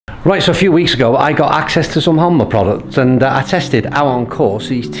Right, so a few weeks ago I got access to some Honma products and I tested out on course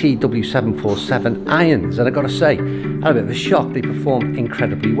these TW747 irons, and I've got to say, I had a bit of a shock. They performed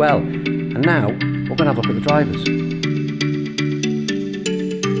incredibly well. And now we're going to have a look at the drivers.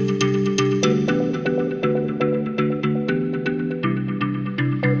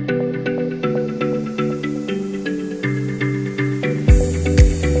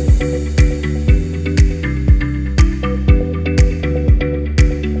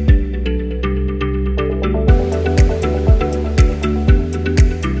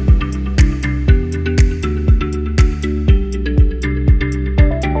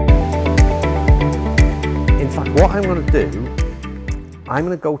 What I'm going to do, I'm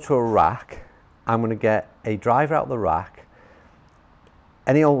going to go to a rack, I'm going to get a driver out of the rack,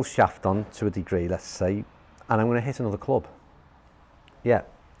 any old shaft on to a degree, let's say, and I'm going to hit another club. Yeah,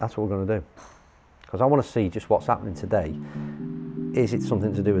 that's what we're going to do. Because I want to see just what's happening today. Is it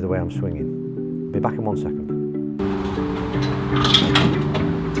something to do with the way I'm swinging? I'll be back in 1 second.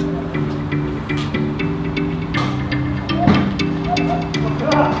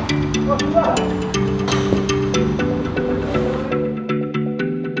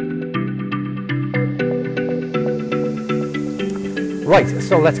 Right,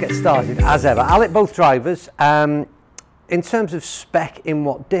 so let's get started as ever. I'll hit both drivers. In terms of spec, in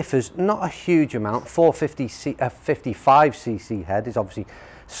what differs, not a huge amount. 55cc head is obviously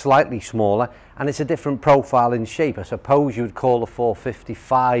slightly smaller, and it's a different profile in shape. I suppose you would call the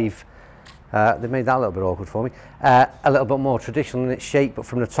 455, they made that a little bit awkward for me, a little bit more traditional in its shape, but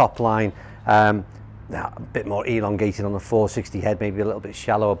from the top line, a bit more elongated on the 460 head, maybe a little bit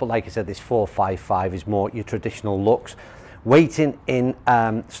shallower, but like I said, this 455 is more your traditional looks. Weighting in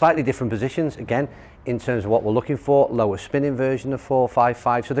slightly different positions, again, in terms of what we're looking for, lower spinning version of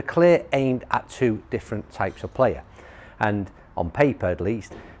 455, so they're clear aimed at two different types of player. And on paper, at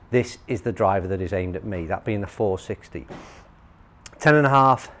least, this is the driver that is aimed at me, that being the 460.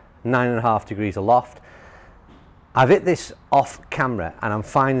 10.5, 9.5 degrees aloft. I've hit this off camera, and I'm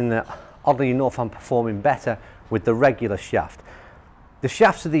finding that, oddly enough, I'm performing better with the regular shaft. The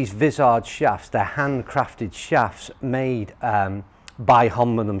shafts of these Visage shafts, they're handcrafted shafts made by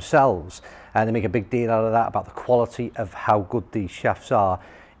Honma themselves. They make a big deal out of that, about the quality of how good these shafts are.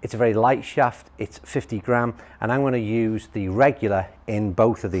 It's a very light shaft, it's 50 gram, and I'm going to use the regular in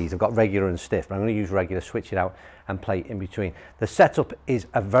both of these. I've got regular and stiff, but I'm going to use regular, switch it out and play in between. The setup is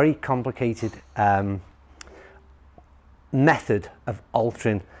a very complicated method of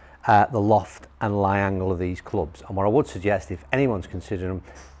altering the loft and lie angle of these clubs, and what I would suggest, if anyone's considering them,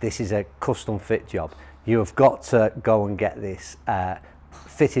 this is a custom fit job. You have got to go and get this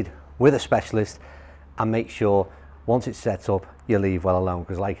fitted with a specialist and make sure once it's set up you leave well alone,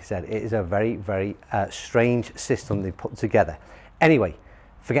 because like I said, it is a very strange system they've put together. Anyway,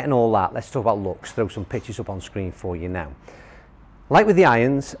 forgetting all that, let's talk about looks. Throw some pictures up on screen for you now. Like with the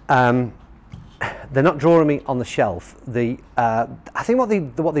irons, they're not drawing me on the shelf. I think what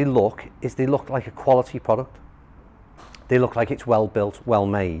they look like a quality product. They look like it's well built, well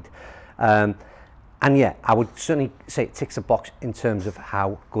made, and yeah, I would certainly say it ticks a box in terms of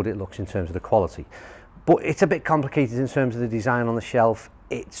how good it looks in terms of the quality. But it's a bit complicated in terms of the design on the shelf.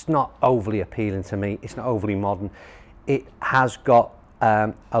 It's not overly appealing to me. It's not overly modern. It has got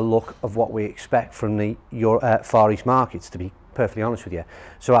a look of what we expect from the Far East markets, to be perfectly honest with you.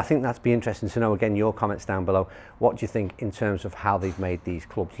 So I think that'd be interesting to know, again, your comments down below. What do you think in terms of how they've made these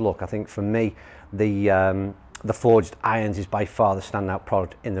clubs look? I think for me, the forged irons is by far the standout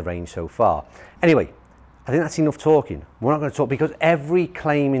product in the range so far. Anyway, I think that's enough talking. We're not going to talk, because every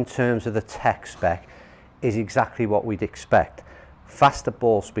claim in terms of the tech spec is exactly what we'd expect. Faster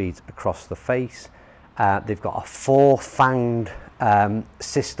ball speeds across the face. They've got a four-fanged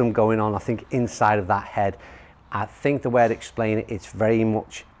system going on, I think, inside of that head. I think the way I'd explain it, it's very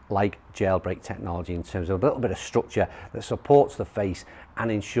much like jailbreak technology in terms of a little bit of structure that supports the face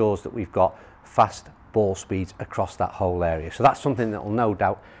and ensures that we've got fast ball speeds across that whole area. So that's something that will no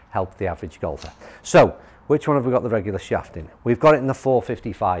doubt help the average golfer. So, which one have we got the regular shaft in? We've got it in the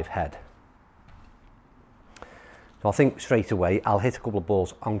 455 head. So I think straight away I'll hit a couple of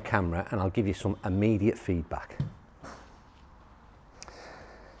balls on camera and I'll give you some immediate feedback.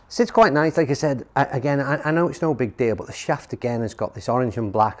 Sits quite nice, like I said. Again, I know it's no big deal, but the shaft again has got this orange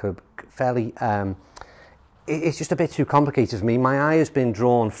and black, fairly, it's just a bit too complicated for me. My eye has been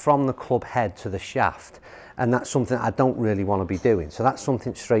drawn from the club head to the shaft, and that's something I don't really want to be doing. So that's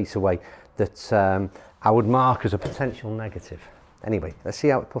something straight away that I would mark as a potential negative. Anyway, let's see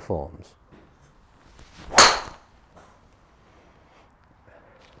how it performs.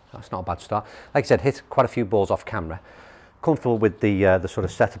 That's not a bad start. Like I said, hit quite a few balls off camera. comfortable with the sort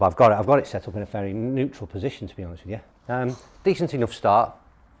of setup I've got it set up in a very neutral position, to be honest with you. Decent enough start.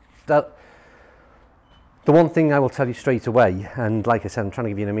 The one thing I will tell you straight away, and like I said, I'm trying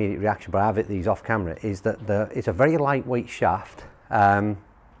to give you an immediate reaction, but I have it these off camera, is that it's a very lightweight shaft.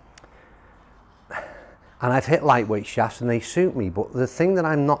 And I've hit lightweight shafts and they suit me, but the thing that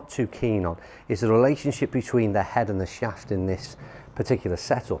I'm not too keen on is the relationship between the head and the shaft in this particular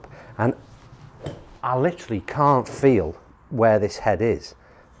setup. And I literally can't feel where this head is.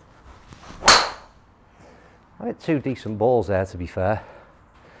 I hit two decent balls there, to be fair.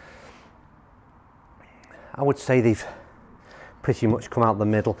 I would say they've pretty much come out the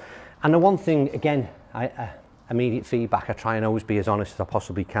middle. And the one thing, again, immediate feedback, I try and always be as honest as I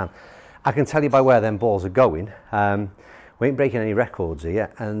possibly can. I can tell you by where them balls are going. We ain't breaking any records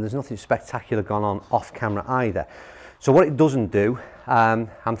here, and there's nothing spectacular gone on off camera either. So what it doesn't do,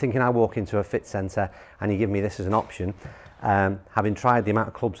 I'm thinking I walk into a fit centre and you give me this as an option. Having tried the amount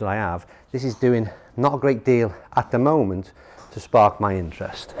of clubs that I have, this is doing not a great deal at the moment to spark my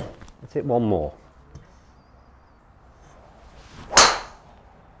interest. Let's hit one more.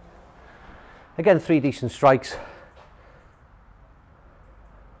 Again, 3 decent strikes.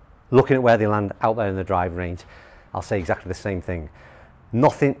 Looking at where they land out there in the drive range, I'll say exactly the same thing.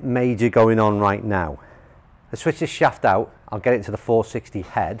 Nothing major going on right now. Let's switch this shaft out. I'll get it to the 460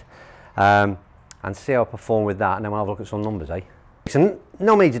 head and see how I perform with that, and then we'll have a look at some numbers, eh? So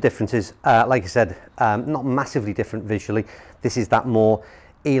no major differences. Like I said, not massively different visually. This is that more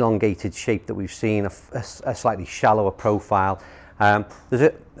elongated shape that we've seen, a slightly shallower profile.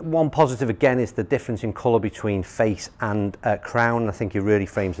 There's one positive again is the difference in colour between face and crown. I think it really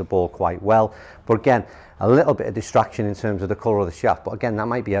frames the ball quite well. But again, a little bit of distraction in terms of the colour of the shaft. But again, that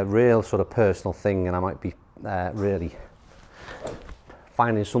might be a real sort of personal thing, and I might be really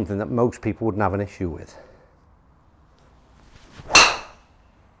finding something that most people wouldn't have an issue with.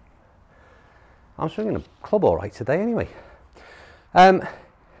 I'm swinging a club all right today anyway.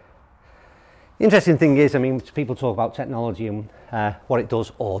 Interesting thing is, I mean, people talk about technology and what it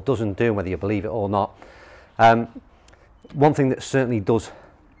does or doesn't do, whether you believe it or not. One thing that certainly does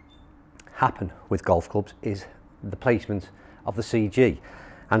happen with golf clubs is the placement of the CG,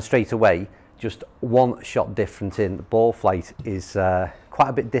 and straight away, just one shot difference in the ball flight is quite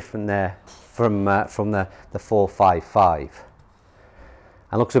a bit different there from the 455,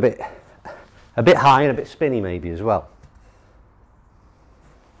 and looks a bit high and a bit spinny maybe as well.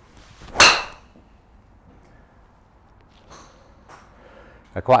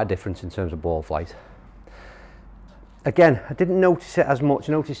 Quite a difference in terms of ball flight. Again, I didn't notice it as much,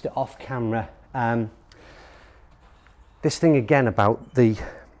 noticed it off camera. This thing again about the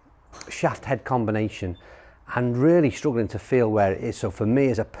shaft head combination, and really struggling to feel where it is. So for me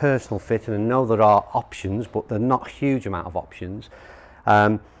as a personal fit, and I know there are options, but they're not a huge amount of options,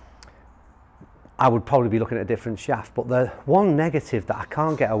 I would probably be looking at a different shaft. But the one negative that I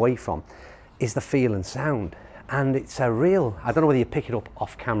can't get away from is the feel and sound. And it's a real, I don't know whether you pick it up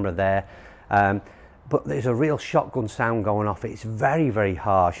off camera there, but there's a real shotgun sound going off. It's very, very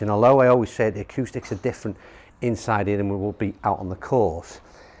harsh. And although I always say the acoustics are different inside here than we will be out on the course,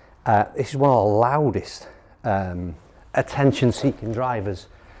 this is one of the loudest attention-seeking drivers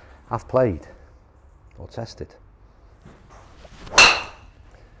I've played or tested.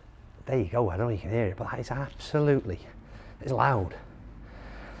 There you go, I don't know if you can hear it, but that is absolutely, it's loud.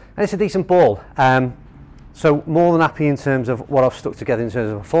 And it's a decent ball. So more than happy in terms of what I've stuck together in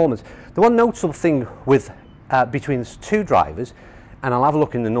terms of performance. The one noticeable thing with between the two drivers, and I'll have a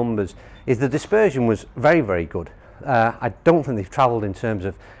look in the numbers, is the dispersion was very, very good. I don't think they've travelled in terms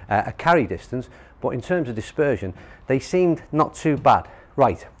of a carry distance, but in terms of dispersion, they seemed not too bad.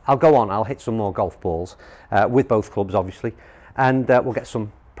 Right, I'll go on, I'll hit some more golf balls with both clubs obviously, and we'll get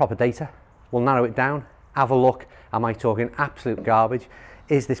some proper data. We'll narrow it down, have a look. Am I talking absolute garbage?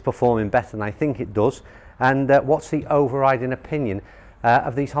 Is this performing better than I think it does? And what's the overriding opinion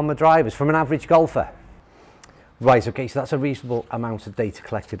of these Honda drivers from an average golfer? Right, okay, so that's a reasonable amount of data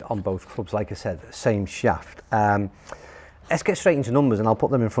collected on both clubs, like I said, same shaft. Let's get straight into numbers and I'll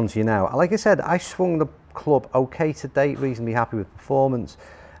put them in front of you now. Like I said, I swung the club okay today, reasonably happy with performance.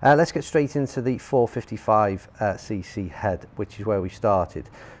 Let's get straight into the 455cc head, which is where we started.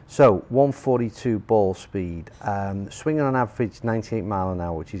 So 142 ball speed, swinging on average 98 mile an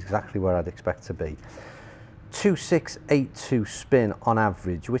hour, which is exactly where I'd expect to be. 2682 spin on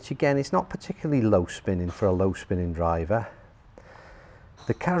average, which again is not particularly low spinning for a low spinning driver.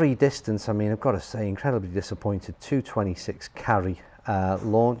 The carry distance, I mean, I've got to say, incredibly disappointed. 226 carry,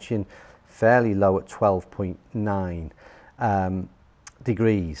 launching fairly low at 12.9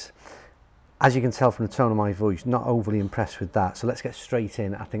 degrees. as you can tell from the tone of my voice, not overly impressed with that. So let's get straight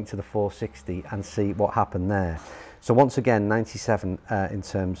in, I think, to the 460 and see what happened there. So once again, 97 in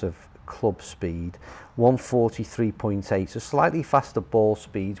terms of club speed, 143.8, so slightly faster ball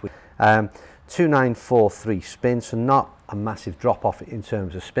speeds with 2943 spin, so not a massive drop off in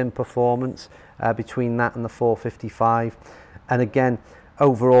terms of spin performance between that and the 455. And again,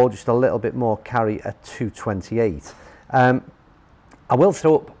 overall, just a little bit more carry at 228. I will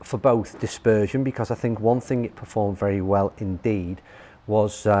throw up for both dispersion, because I think one thing it performed very well indeed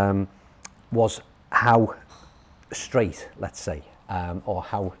was how straight, let's say, or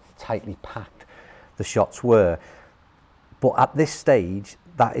how tightly packed the shots were. But at this stage,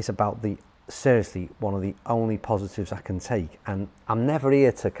 that is about seriously one of the only positives I can take. And I'm never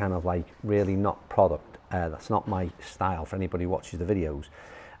here to kind of like really knock product. That's not my style for anybody who watches the videos.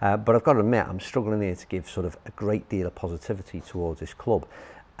 But I've got to admit, I'm struggling here to give sort of a great deal of positivity towards this club,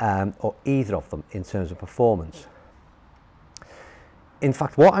 or either of them in terms of performance. In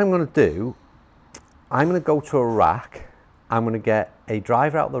fact, what I'm going to do, I'm going to go to a rack, I'm going to get a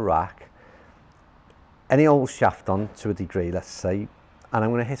driver out of the rack, any old shaft on to a degree, let's say, and I'm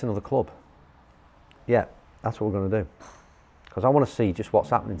going to hit another club. Yeah, that's what we're going to do. Because I want to see just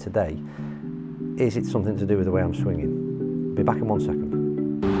what's happening today. Is it something to do with the way I'm swinging? I'll be back in 1 second.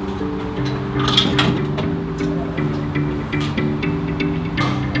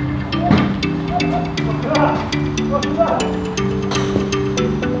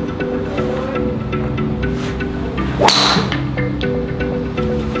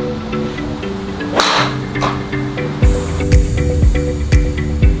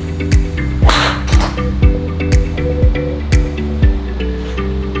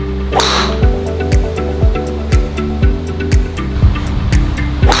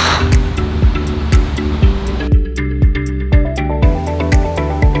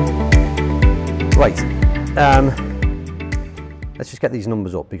 Right, let's just get these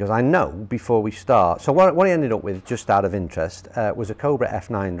numbers up, because I know before we start. So what I ended up with, just out of interest, was a Cobra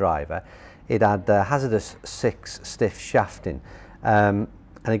F9 driver. It had hazardous 6 stiff shafting, and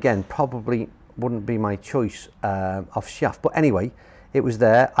again, probably wouldn't be my choice of shaft, but anyway, it was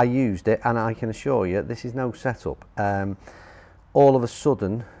there, I used it, and I can assure you this is no setup. All of a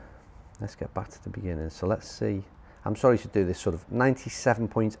sudden, let's get back to the beginning. So let's see. I'm sorry to do this, sort of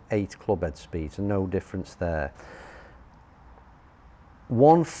 97.8 club head speed, so no difference there.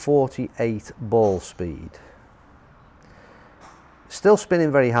 148 ball speed. Still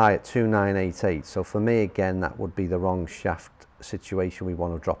spinning very high at 2988, so for me, again, that would be the wrong shaft situation. We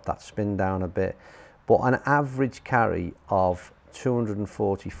want to drop that spin down a bit. But an average carry of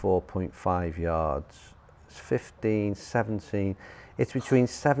 244.5 yards, 15, 17, it's between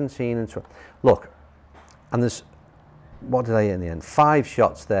 17 and 20. Look, and there's, what did I hit in the end? 5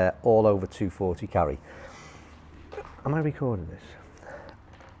 shots there, all over 240 carry. Am I recording this?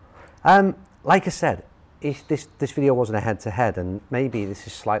 Like I said, this video wasn't a head-to-head, and maybe this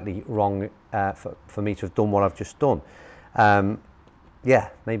is slightly wrong for me to have done what I've just done. Yeah,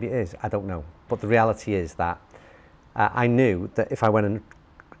 maybe it is, I don't know. But the reality is that I knew that if I went and,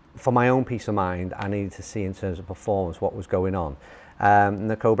 for my own peace of mind, I needed to see in terms of performance what was going on.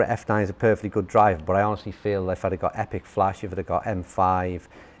 The Cobra F9 is a perfectly good driver, but I honestly feel if I'd have got Epic Flash, if I'd have got M5,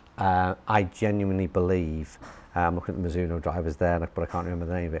 I genuinely believe, I'm looking at the Mizuno drivers there, but I can't remember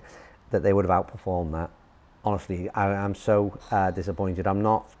the name of it, that they would have outperformed that. Honestly, I'm so disappointed. I'm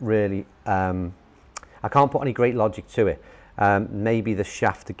not really, I can't put any great logic to it. Maybe the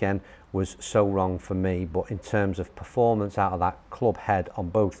shaft again was so wrong for me, but in terms of performance out of that club head on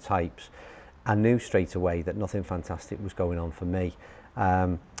both types, I knew straight away that nothing fantastic was going on for me.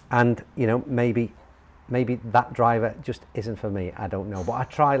 And you know, maybe that driver just isn't for me, I don't know. But I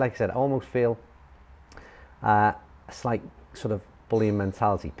try, like I said, I almost feel a slight sort of bullying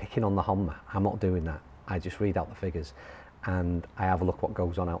mentality, picking on the Honda. I'm not doing that. I just read out the figures and I have a look what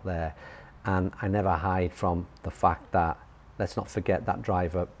goes on out there. And I never hide from the fact that, let's not forget that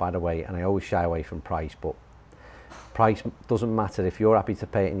driver, by the way, and I always shy away from price, but price doesn't matter. If you're happy to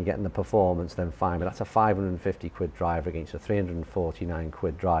pay it and you're getting the performance, then fine, but that's a 550 quid driver against a 349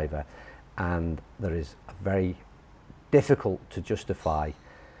 quid driver, and there is a very difficult to justify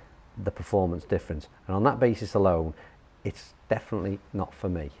the performance difference, and on that basis alone, it's definitely not for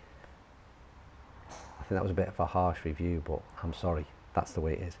me. I think that was a bit of a harsh review, but I'm sorry, that's the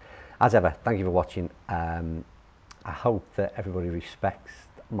way it is. As ever, thank you for watching. I hope that everybody respects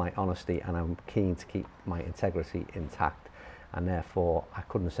my honesty, and I'm keen to keep my integrity intact, and therefore I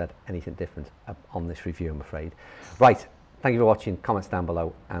couldn't have said anything different on this review, I'm afraid. Right, thank you for watching, comments down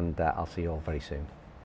below, and I'll see you all very soon.